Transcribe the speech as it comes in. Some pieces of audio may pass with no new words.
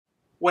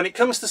When it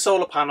comes to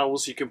solar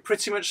panels, you can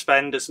pretty much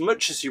spend as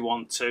much as you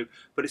want to,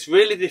 but it's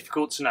really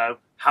difficult to know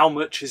how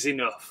much is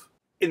enough.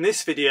 In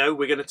this video,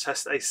 we're going to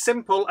test a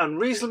simple and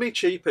reasonably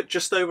cheap at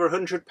just over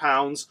 £100,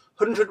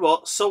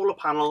 100-watt solar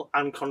panel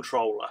and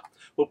controller.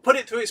 We'll put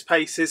it through its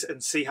paces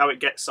and see how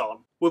it gets on.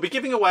 We'll be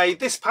giving away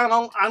this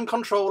panel and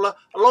controller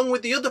along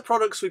with the other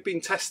products we've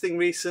been testing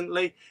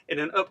recently in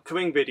an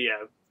upcoming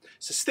video.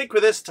 So stick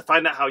with us to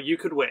find out how you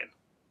could win.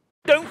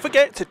 Don't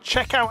forget to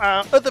check out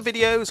our other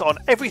videos on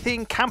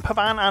everything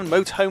campervan and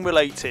motorhome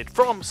related,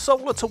 from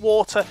solar to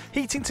water,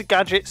 heating to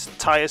gadgets,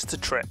 tyres to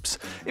trips.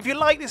 If you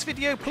like this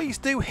video, please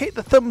do hit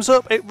the thumbs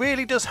up. It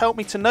really does help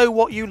me to know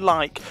what you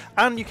like,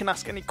 and you can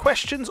ask any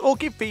questions or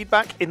give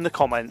feedback in the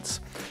comments.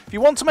 If you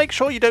want to make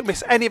sure you don't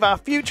miss any of our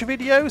future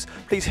videos,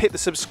 please hit the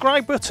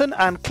subscribe button,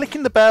 and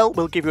clicking the bell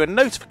will give you a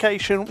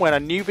notification when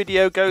a new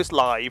video goes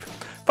live.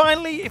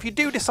 Finally, if you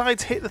do decide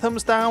to hit the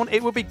thumbs down,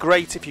 it would be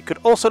great if you could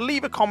also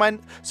leave a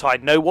comment so I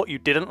know what you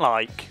didn't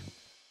like.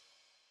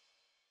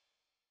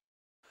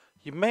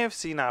 You may have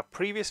seen our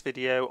previous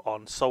video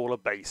on solar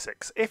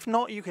basics. If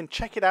not, you can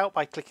check it out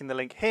by clicking the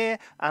link here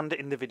and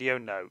in the video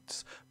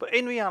notes. But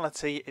in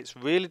reality, it's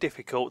really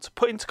difficult to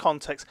put into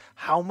context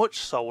how much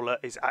solar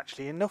is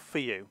actually enough for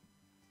you.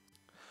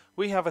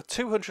 We have a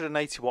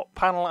 280 watt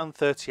panel and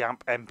 30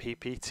 amp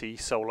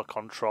MPPT solar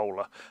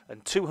controller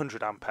and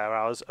 200 ampere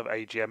hours of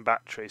AGM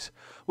batteries,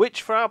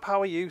 which for our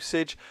power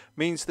usage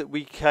means that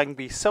we can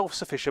be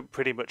self-sufficient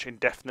pretty much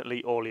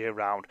indefinitely all year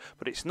round,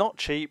 but it's not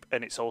cheap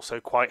and it's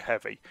also quite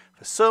heavy.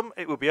 For some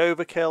it will be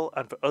overkill,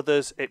 and for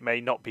others it may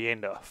not be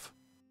enough.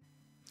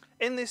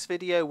 In this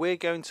video we're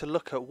going to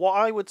look at what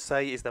I would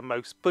say is the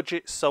most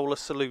budget solar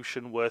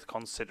solution worth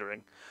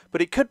considering,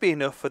 but it could be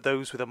enough for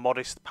those with a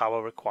modest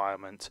power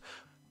requirement.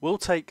 We'll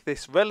take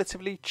this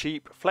relatively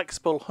cheap,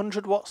 flexible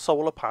 100-watt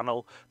solar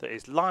panel that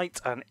is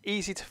light and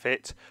easy to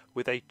fit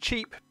with a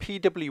cheap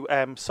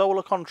PWM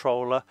solar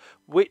controller,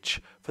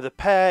 which for the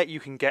pair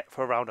you can get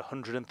for around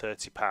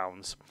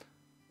 £130.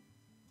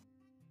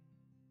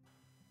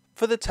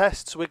 For the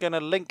tests, we're going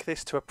to link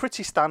this to a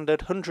pretty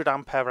standard 100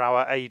 ampere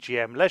hour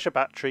AGM leisure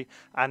battery,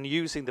 and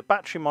using the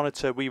battery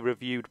monitor we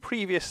reviewed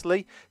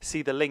previously.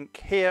 See the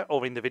link here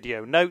or in the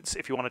video notes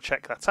if you want to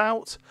check that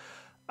out.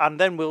 And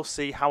then we'll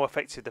see how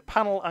effective the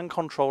panel and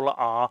controller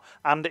are,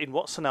 and in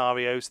what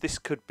scenarios this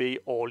could be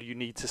all you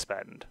need to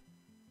spend.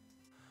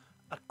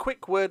 A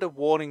quick word of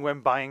warning when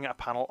buying a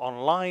panel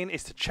online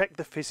is to check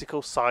the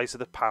physical size of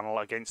the panel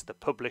against the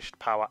published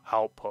power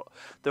output.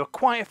 There are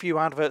quite a few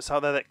adverts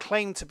out there that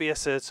claim to be a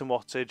certain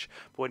wattage,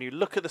 but when you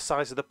look at the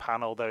size of the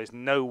panel there is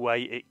no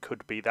way it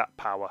could be that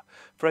power.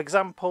 For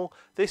example,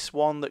 this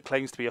one that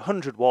claims to be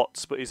 100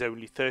 watts but is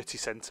only 30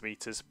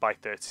 centimeters by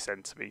 30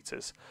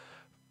 centimeters.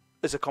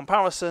 As a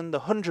comparison, the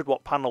 100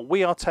 watt panel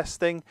we are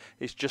testing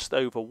is just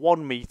over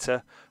 1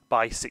 metre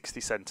by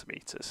 60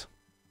 centimetres.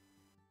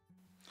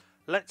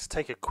 Let's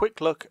take a quick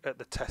look at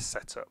the test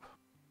setup.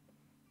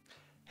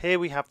 Here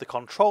we have the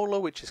controller,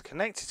 which is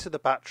connected to the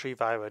battery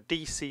via a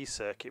DC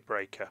circuit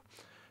breaker.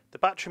 The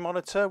battery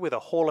monitor with a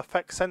Hall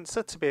effect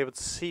sensor to be able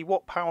to see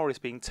what power is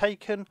being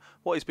taken,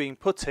 what is being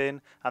put in,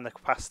 and the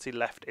capacity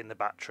left in the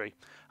battery.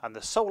 And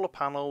the solar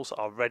panels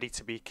are ready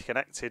to be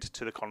connected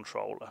to the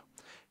controller.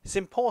 It's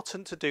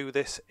important to do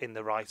this in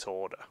the right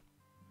order.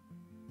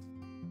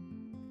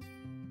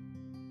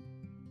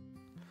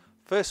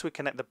 First we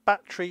connect the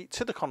battery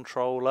to the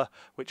controller,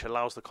 which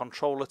allows the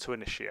controller to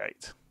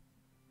initiate.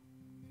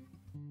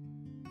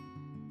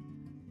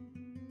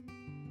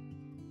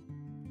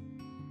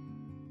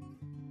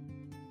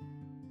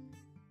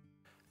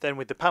 Then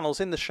with the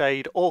panels in the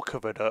shade or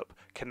covered up,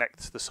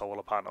 connect the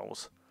solar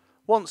panels.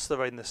 Once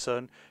they're in the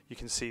sun, you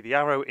can see the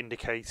arrow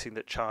indicating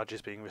that charge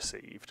is being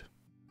received.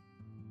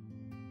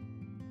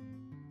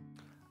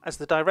 As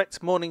the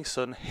direct morning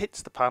sun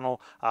hits the panel,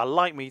 our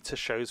light meter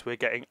shows we're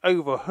getting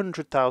over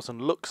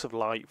 100,000 lux of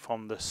light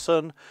from the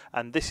sun,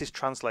 and this is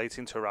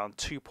translating to around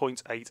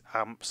 2.8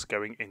 amps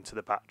going into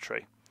the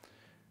battery.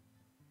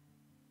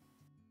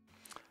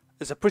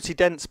 As a pretty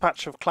dense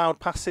patch of cloud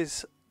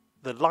passes,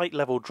 the light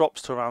level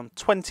drops to around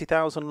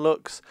 20,000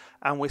 lux,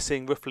 and we're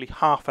seeing roughly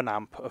half an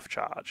amp of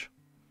charge.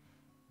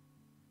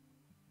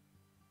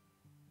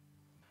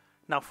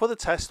 Now for the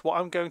test, what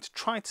I'm going to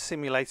try to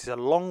simulate is a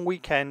long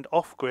weekend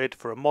off-grid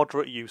for a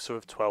moderate user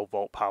of 12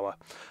 volt power.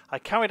 I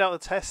carried out the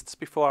tests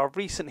before our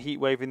recent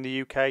heatwave in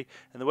the UK,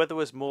 and the weather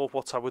was more of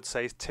what I would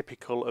say is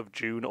typical of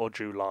June or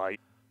July.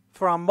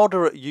 For our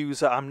moderate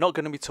user, I'm not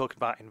going to be talking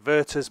about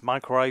inverters,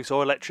 microwaves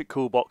or electric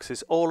cool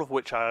boxes, all of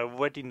which I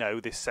already know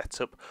this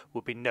setup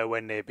will be nowhere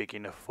near big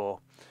enough for.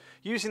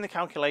 Using the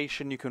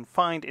calculation you can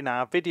find in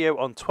our video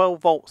on 12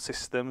 volt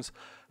systems,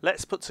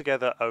 let's put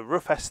together a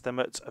rough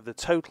estimate of the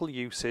total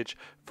usage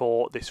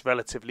for this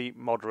relatively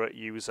moderate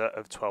user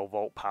of 12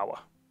 volt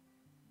power.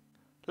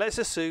 Let's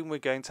assume we're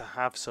going to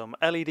have some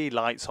LED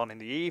lights on in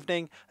the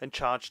evening and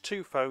charge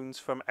 2 phones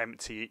from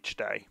empty each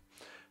day.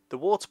 The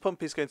water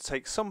pump is going to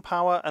take some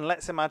power, and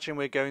let's imagine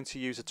we're going to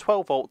use a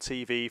 12 volt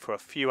TV for a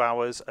few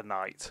hours a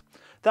night.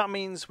 That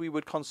means we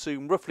would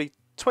consume roughly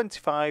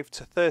 25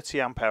 to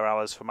 30 ampere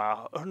hours from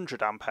our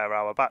 100 ampere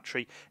hour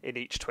battery in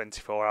each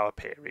 24-hour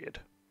period.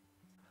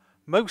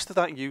 Most of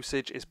that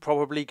usage is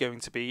probably going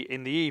to be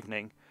in the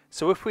evening,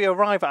 so if we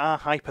arrive at our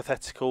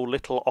hypothetical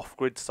little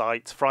off-grid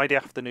site Friday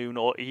afternoon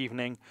or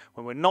evening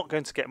when we're not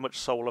going to get much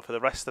solar for the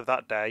rest of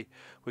that day,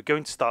 we're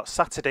going to start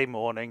Saturday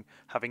morning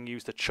having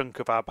used a chunk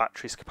of our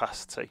battery's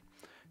capacity.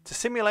 To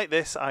simulate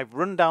this, I've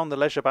run down the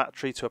leisure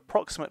battery to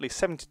approximately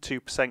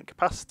 72%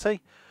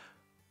 capacity,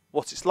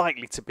 what it's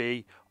likely to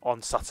be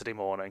on Saturday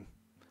morning.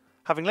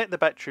 Having let the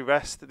battery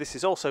rest, this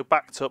is also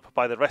backed up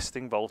by the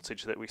resting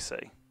voltage that we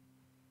see.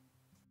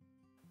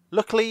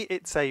 Luckily,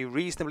 it's a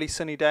reasonably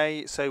sunny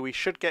day, so we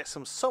should get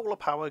some solar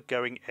power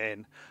going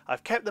in.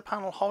 I've kept the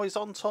panel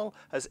horizontal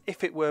as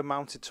if it were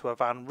mounted to a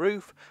van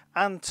roof,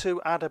 and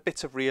to add a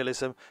bit of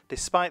realism,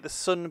 despite the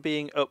sun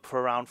being up for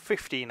around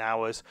 15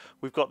 hours,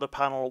 we've got the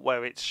panel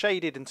where it's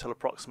shaded until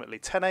approximately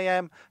 10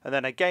 AM and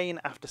then again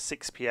after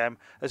 6 PM.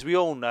 As we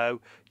all know,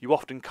 you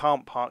often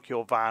can't park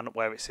your van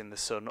where it's in the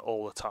sun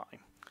all the time.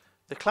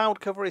 The cloud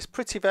cover is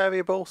pretty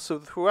variable, so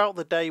throughout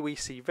the day we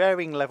see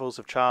varying levels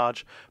of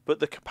charge, but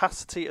the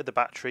capacity of the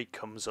battery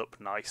comes up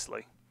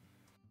nicely.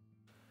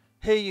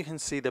 Here you can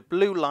see the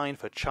blue line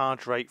for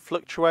charge rate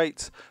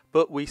fluctuates,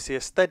 but we see a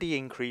steady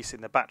increase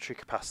in the battery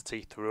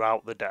capacity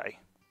throughout the day.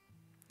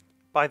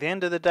 By the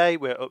end of the day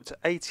we're up to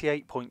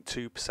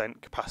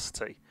 88.2%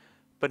 capacity,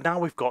 but now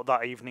we've got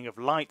that evening of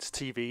lights,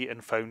 TV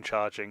and phone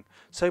charging,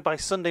 so by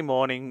Sunday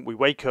morning we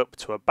wake up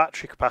to a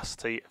battery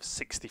capacity of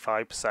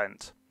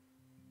 65%.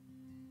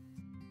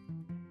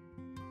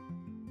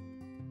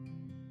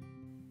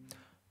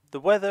 The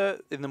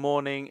weather in the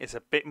morning is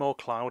a bit more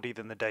cloudy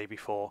than the day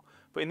before,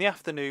 but in the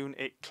afternoon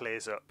it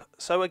clears up.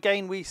 So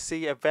again we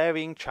see a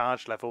varying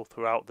charge level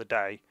throughout the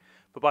day,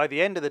 but by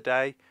the end of the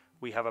day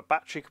we have a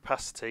battery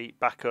capacity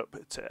back up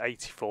to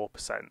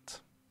 84%.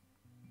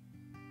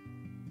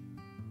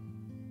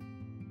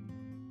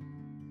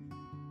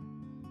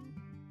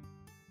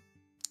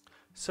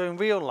 So in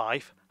real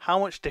life, how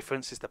much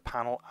difference is the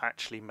panel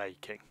actually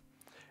making?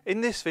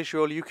 In this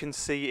visual you can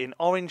see in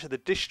orange the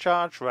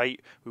discharge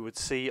rate we would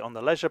see on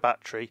the leisure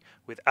battery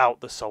without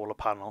the solar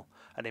panel,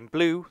 and in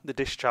blue the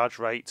discharge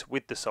rate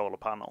with the solar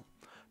panel.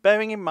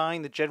 Bearing in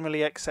mind the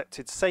generally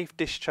accepted safe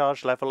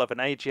discharge level of an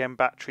AGM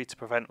battery to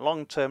prevent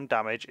long-term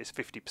damage is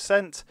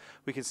 50%,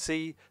 we can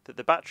see that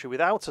the battery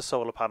without a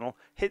solar panel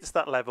hits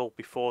that level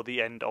before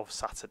the end of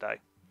Saturday,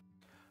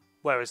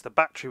 whereas the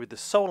battery with the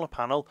solar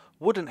panel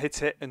wouldn't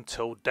hit it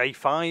until day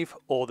 5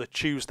 or the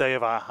Tuesday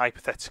of our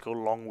hypothetical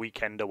long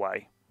weekend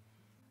away.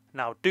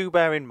 Now do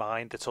bear in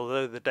mind that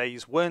although the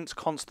days weren't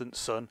constant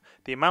sun,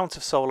 the amount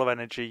of solar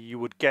energy you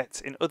would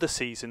get in other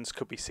seasons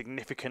could be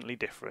significantly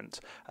different,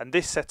 and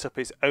this setup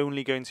is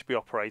only going to be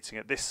operating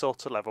at this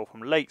sort of level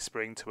from late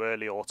spring to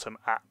early autumn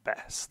at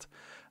best,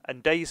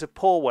 and days of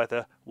poor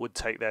weather would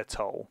take their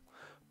toll.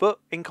 But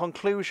in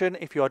conclusion,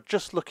 if you are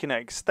just looking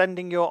at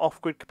extending your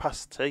off-grid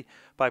capacity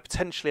by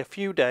potentially a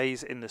few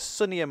days in the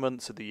sunnier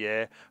months of the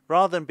year,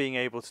 rather than being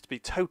able to be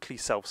totally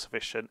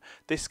self-sufficient,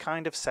 this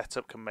kind of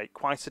setup can make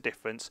quite a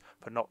difference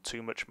for not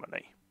too much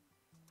money.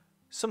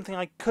 Something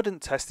I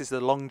couldn't test is the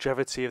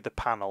longevity of the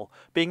panel.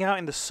 Being out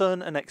in the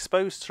sun and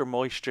exposed to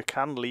moisture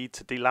can lead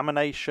to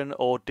delamination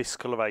or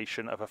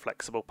discoloration of a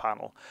flexible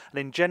panel, and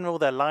in general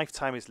their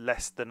lifetime is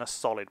less than a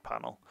solid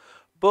panel.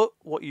 But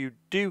what you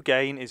do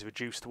gain is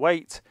reduced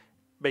weight,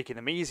 making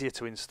them easier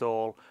to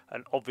install,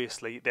 and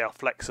obviously they are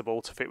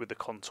flexible to fit with the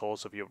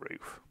contours of your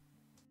roof.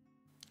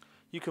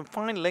 You can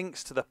find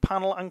links to the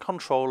panel and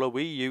controller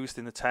we used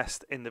in the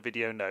test in the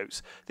video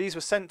notes. These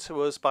were sent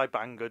to us by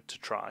Banggood to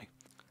try.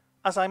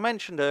 As I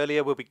mentioned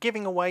earlier, we'll be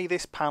giving away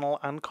this panel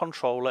and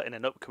controller in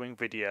an upcoming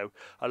video,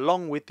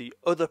 along with the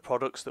other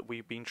products that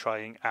we've been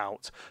trying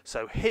out.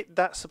 So hit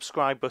that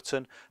subscribe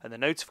button and the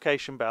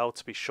notification bell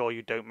to be sure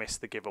you don't miss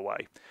the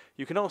giveaway.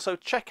 You can also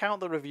check out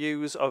the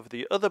reviews of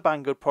the other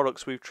Banggood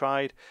products we've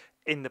tried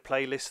in the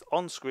playlist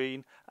on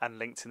screen and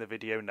linked in the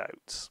video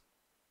notes.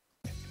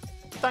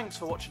 Thanks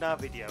for watching our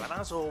video, and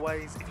as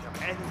always, if you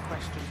have any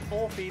questions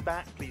or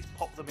feedback, please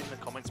pop them in the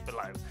comments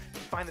below. If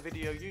you find the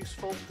video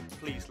useful,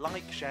 please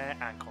like, share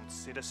and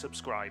consider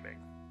subscribing.